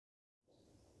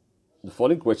The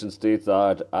following question states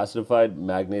that acidified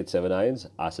manganate 7 ions,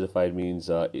 acidified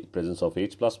means presence of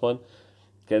H plus 1,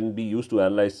 can be used to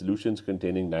analyze solutions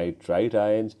containing nitrite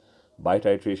ions by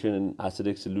titration in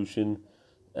acidic solution.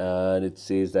 And it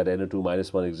says that NO2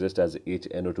 minus 1 exists as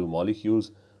HNO2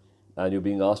 molecules. And you're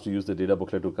being asked to use the data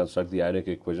booklet to construct the ionic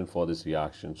equation for this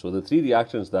reaction. So the three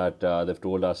reactions that they've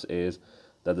told us is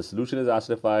that the solution is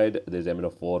acidified, there's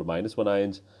MnO4 minus 1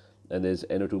 ions, and there's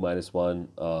NO2 minus 1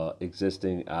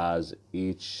 existing as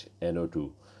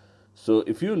HNO2. So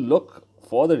if you look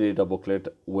for the data booklet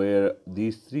where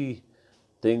these three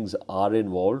things are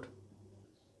involved,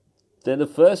 then the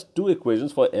first two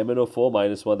equations for MnO4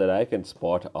 minus 1 that I can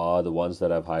spot are the ones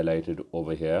that I've highlighted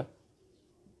over here.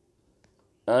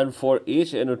 And for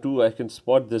HNO2, I can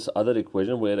spot this other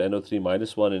equation where NO3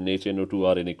 minus 1 and HNO2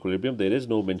 are in equilibrium. There is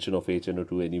no mention of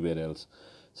HNO2 anywhere else.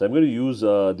 So I'm going to use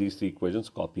these three equations,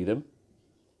 copy them.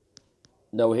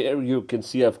 Now here you can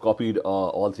see I've copied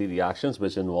all three reactions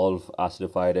which involve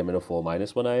acidified MnO4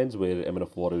 minus 1 ions, where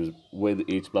MnO4 is with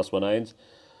H plus 1 ions,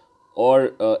 or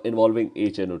involving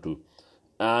HNO2.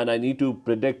 And I need to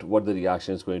predict what the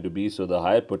reaction is going to be. So the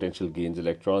higher potential gains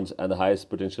electrons, and the highest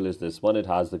potential is this one. It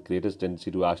has the greatest tendency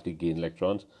to actually gain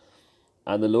electrons.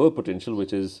 And the lower potential,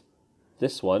 which is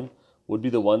this one, would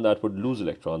be the one that would lose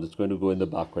electrons. It's going to go in the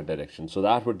backward direction. So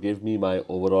that would give me my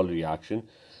overall reaction.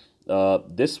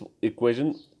 This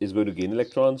equation is going to gain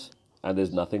electrons, and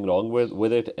there's nothing wrong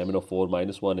with it. MnO4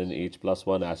 minus 1 and H plus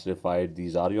 1 acidified,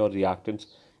 these are your reactants.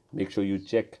 Make sure you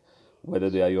check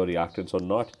whether they are your reactants or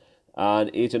not.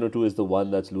 And HNO2 is the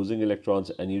one that's losing electrons,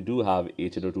 and you do have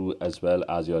HNO2 as well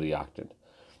as your reactant.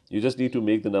 You just need to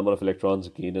make the number of electrons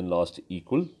gained and lost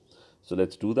equal. So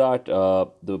let's do that.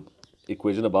 The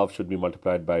equation above should be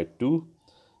multiplied by 2.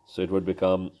 So it would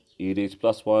become 8H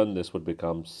plus 1. This would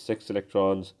become 6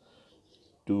 electrons.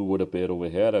 2 would appear over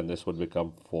here, and this would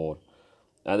become 4.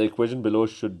 And the equation below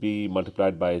should be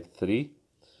multiplied by 3.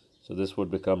 So this would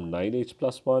become 9H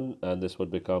plus 1, and this would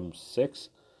become 6.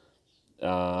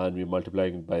 And we're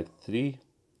multiplying it by 3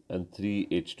 and 3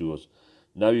 H2Os.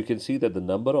 Now you can see that the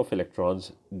number of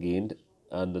electrons gained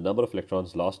and the number of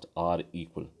electrons lost are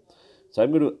equal. So I'm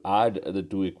going to add the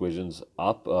two equations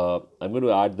up. I'm going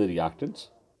to add the reactants.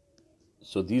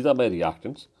 So these are my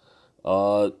reactants.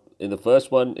 In the first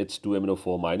one, it's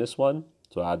 2MnO4 minus 1.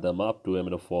 So add them up,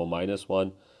 2MnO4 minus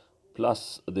 1.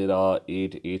 Plus there are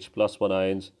 8 H plus 1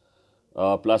 ions.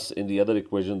 Plus in the other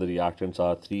equation, the reactants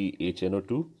are 3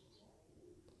 HNO2.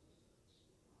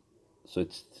 So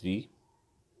it's 3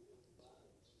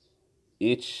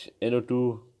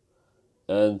 HNO2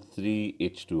 and 3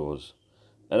 H2Os.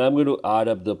 And I'm going to add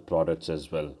up the products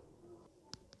as well.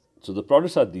 So the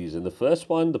products are these. In the first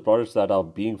one, the products that are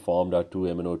being formed are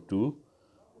 2MnO2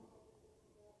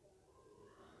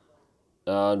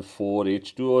 and 4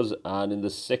 H2Os. And in the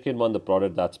second one, the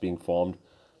product that's being formed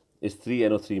is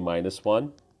 3NO3 minus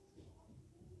 1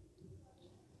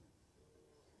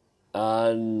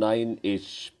 and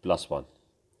 9H plus 1.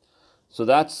 So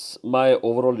that's my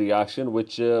overall reaction,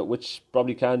 which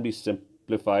probably can be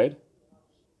simplified.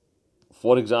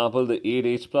 For example, the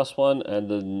 8H plus 1 and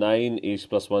the 9H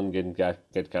plus 1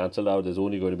 get cancelled out. There's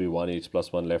only going to be 1 H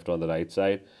plus 1 left on the right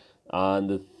side. And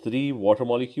the 3 water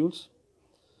molecules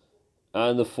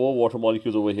and the 4 water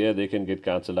molecules over here, they can get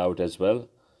cancelled out as well.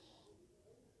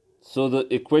 So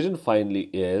the equation finally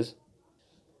is,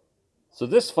 so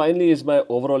this finally is my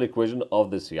overall equation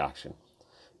of this reaction.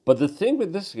 But the thing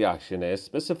with this reaction is,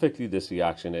 specifically this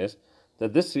reaction is,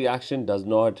 that this reaction does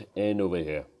not end over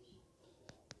here.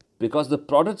 Because the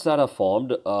products that are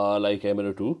formed, like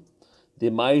MnO2, they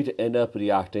might end up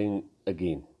reacting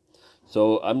again.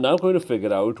 So I'm now going to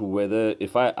figure out whether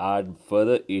if I add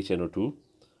further HNO2,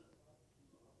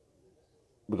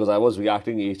 because I was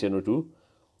reacting HNO2,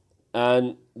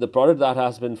 and the product that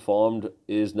has been formed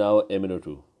is now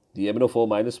MnO2. The MnO4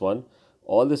 minus 1,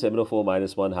 all this MnO4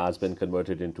 minus 1 has been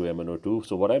converted into MnO2.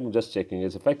 So what I'm just checking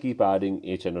is if I keep adding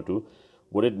HNO2,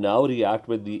 would it now react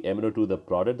with the MnO2, the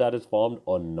product that is formed,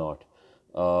 or not?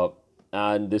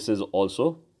 And this is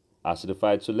also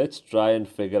acidified. So let's try and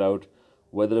figure out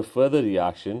whether a further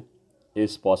reaction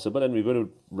is possible. And we're going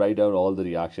to write down all the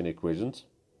reaction equations.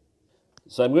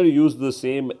 So I'm going to use the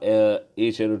same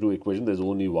HNO2 equation. There's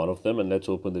only one of them. And let's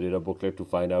open the data booklet to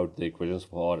find out the equations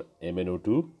for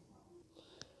MnO2.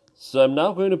 So I'm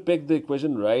now going to pick the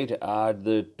equation right at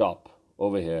the top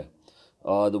over here.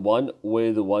 The one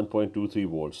with the 1.23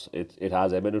 volts. It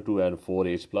has MnO2 and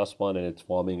 4H plus 1, and it's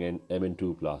forming an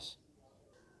Mn2 plus.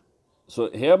 So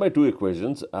here are my two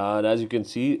equations, and as you can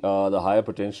see, the higher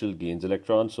potential gains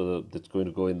electrons, so that's going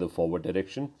to go in the forward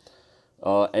direction.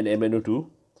 And MnO2,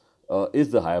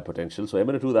 is the higher potential. So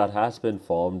MnO2 that has been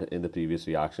formed in the previous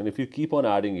reaction. If you keep on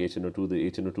adding HNO2, the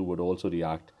HNO2 would also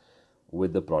react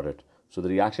with the product. So the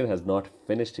reaction has not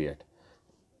finished yet.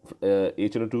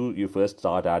 HNO2, you first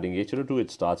start adding HNO2,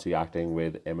 it starts reacting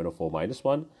with MnO4 minus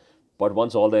 1. But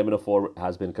once all the MnO4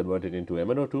 has been converted into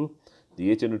MnO2,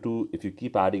 the HNO2, if you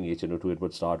keep adding HNO2, it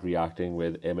would start reacting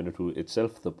with MnO2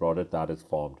 itself, the product that is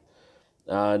formed.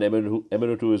 And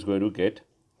MnO2 is going to get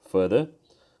further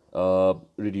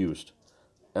reduced.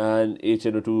 And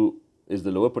HNO2 is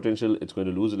the lower potential, it's going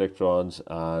to lose electrons,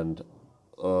 and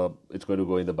it's going to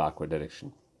go in the backward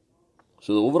direction.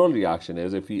 So the overall reaction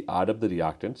is, if we add up the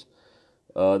reactants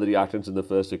in the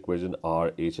first equation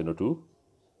are HNO2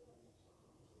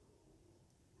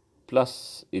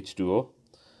 plus H2O,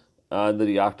 and the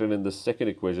reactant in the second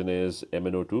equation is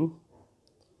MnO2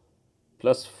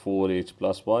 plus 4H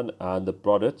plus 1, and the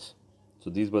products, so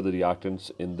these were the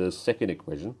reactants in the second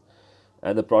equation,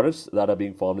 and the products that are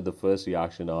being formed in the first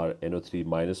reaction are NO3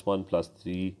 minus 1 plus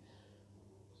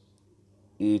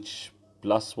 3H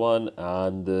plus 1,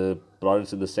 and the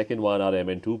products in the second one are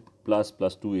Mn2 plus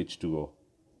 2H2O.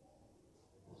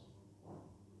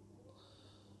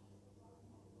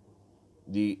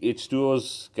 The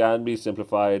H2Os can be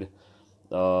simplified.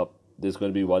 There's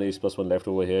going to be 1H plus 1 left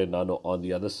over here, none on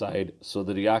the other side. So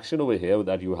the reaction over here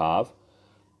that you have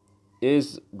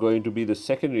is going to be the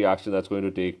second reaction that's going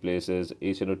to take place is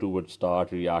HNO2 would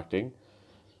start reacting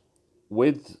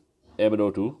with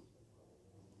MnO2,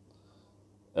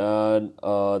 and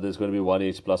there's going to be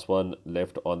 1H plus 1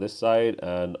 left on this side,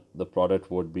 and the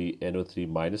product would be NO3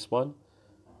 minus 1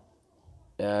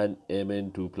 and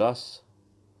Mn2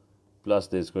 plus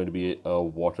there's going to be a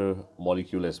water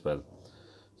molecule as well.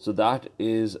 So that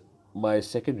is my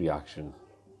second reaction.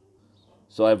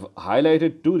 So I've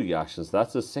highlighted two reactions.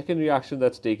 That's the second reaction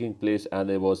that's taking place, and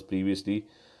there was previously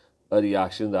a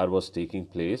reaction that was taking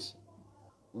place,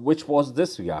 which was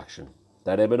this reaction.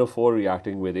 That MnO4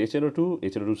 reacting with HNO2,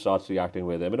 HNO2 starts reacting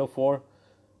with MnO4,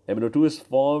 MnO2 is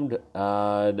formed,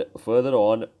 and further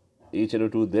on,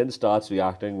 HNO2 then starts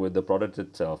reacting with the product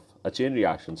itself. A chain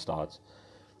reaction starts,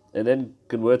 and then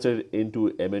converts it into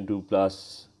Mn2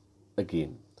 plus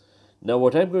again. Now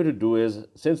what I'm going to do is,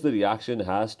 since the reaction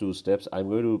has two steps, I'm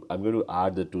going to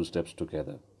add the two steps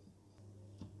together.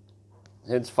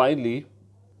 Hence finally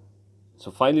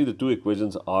the two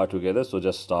equations are together, so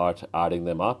just start adding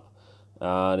them up.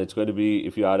 And it's going to be,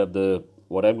 if you add up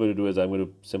what I'm going to do is I'm going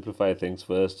to simplify things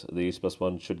first. The H plus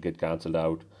 1 should get cancelled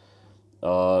out.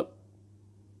 The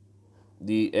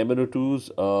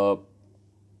MnO2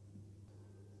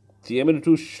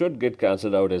 should get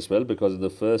cancelled out as well, because in the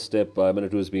first step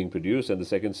MnO2 is being produced, and the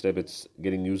second step it's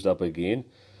getting used up again.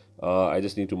 I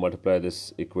just need to multiply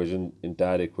this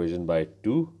entire equation by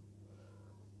 2.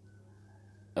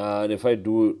 And if I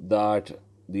do that,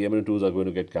 the MnO2s are going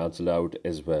to get cancelled out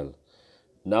as well.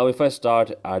 Now if I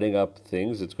start adding up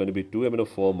things, it's going to be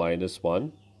 2MnO4 minus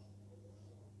 1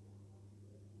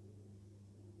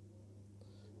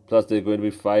 plus there's going to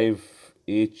be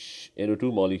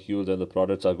 5HNO2 molecules, and the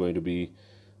products are going to be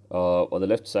on the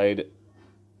left side.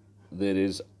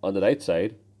 On the right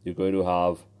side, you're going to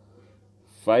have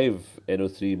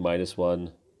 5NO3 minus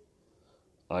 1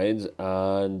 ions,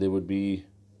 and there would be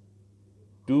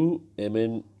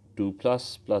 2Mn2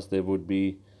 plus there would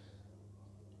be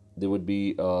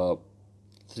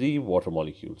 3 water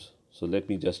molecules. So let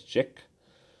me just check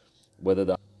whether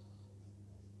that.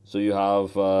 So you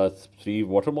have 3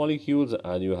 water molecules,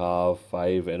 and you have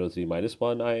 5 NO3 minus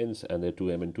 1 ions, and they're 2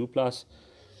 Mn2 plus.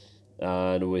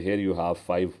 And over here you have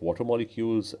 5 water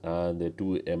molecules, and they're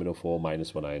 2 MnO4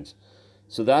 minus 1 ions.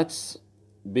 So that's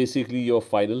basically your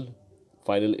final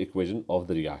equation of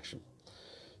the reaction.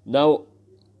 Now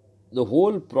the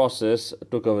whole process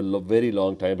took a very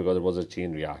long time because it was a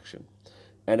chain reaction.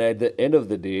 And at the end of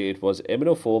the day, it was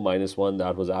MnO4 minus 1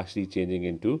 that was actually changing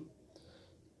into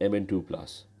Mn2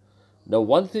 plus. Now,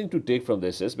 one thing to take from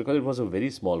this is, because it was a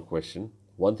very small question,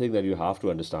 one thing that you have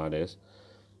to understand is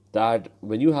that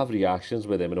when you have reactions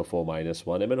with MnO4 minus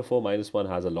 1, MnO4 minus 1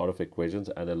 has a lot of equations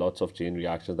and there are lots of chain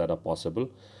reactions that are possible.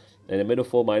 And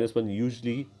MnO4 minus 1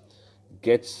 usually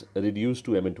gets reduced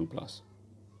to Mn2 plus,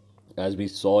 as we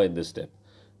saw in this step.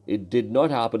 It did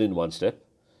not happen in one step.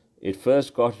 It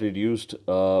first got reduced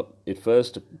to with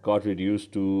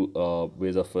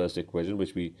the first equation,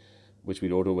 which we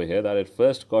wrote over here, that it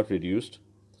first got reduced.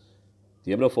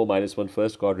 The MnO4 minus 1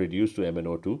 first got reduced to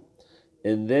MnO2,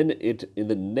 and then in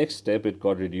the next step it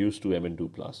got reduced to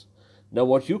Mn2 plus. Now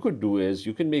what you could do is,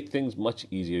 you can make things much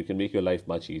easier. You can make your life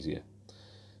much easier.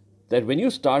 That when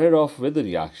you started off with the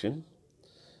reaction,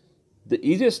 the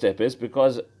easiest step is,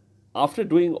 because after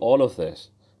doing all of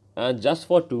this, and just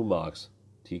for 2 marks.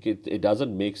 It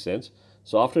doesn't make sense.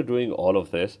 So after doing all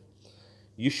of this,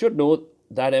 you should know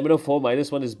that MnO4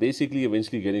 minus 1 is basically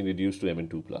eventually getting reduced to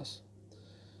Mn2 plus.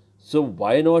 So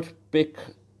why not pick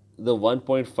the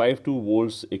 1.52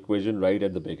 volts equation right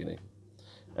at the beginning?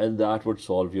 And that would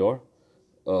solve your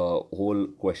whole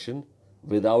question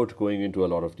without going into a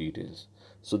lot of details.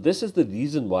 So this is the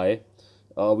reason why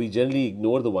we generally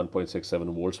ignore the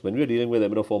 1.67 volts. When we are dealing with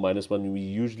MnO4 minus 1, we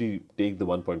usually take the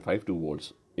 1.52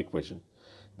 volts equation.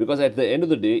 Because at the end of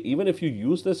the day, even if you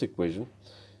use this equation,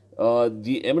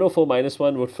 the MnO4 minus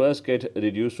 1 would first get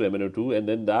reduced to MnO2, and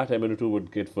then that MnO2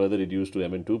 would get further reduced to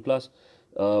Mn2 plus.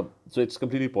 So it's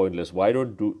completely pointless. Why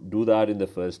don't do that in the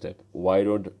first step? Why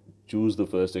don't choose the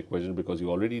first equation? Because you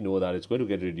already know that it's going to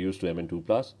get reduced to Mn2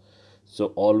 plus. So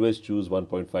always choose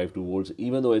 1.52 volts,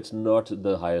 even though it's not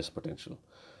the highest potential.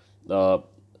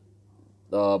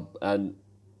 And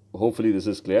hopefully this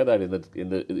is clear that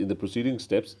in the preceding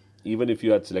steps, even if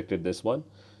you had selected this one,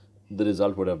 the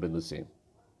result would have been the same.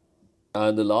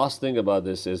 And the last thing about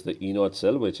this is the E0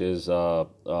 cell, which is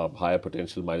higher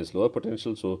potential minus lower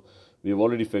potential. So we've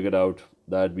already figured out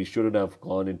that we shouldn't have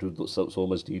gone into so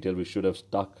much detail. We should have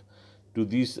stuck to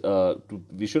these.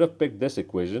 We should have picked this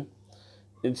equation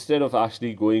instead of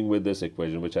actually going with this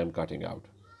equation, which I'm cutting out.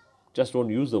 Just don't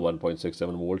use the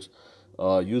 1.67 volts.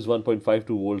 Use 1.52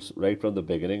 volts right from the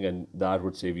beginning, and that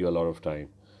would save you a lot of time.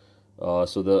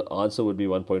 So the answer would be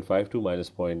 1.52 minus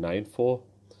 0.94.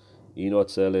 E0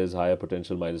 cell is higher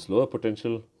potential minus lower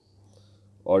potential,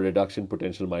 or reduction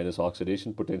potential minus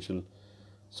oxidation potential.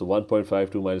 So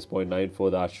 1.52 minus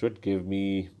 0.94, that should give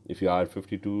me, if you add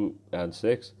 52 and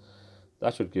 6,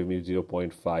 that should give me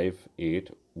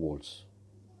 0.58 volts.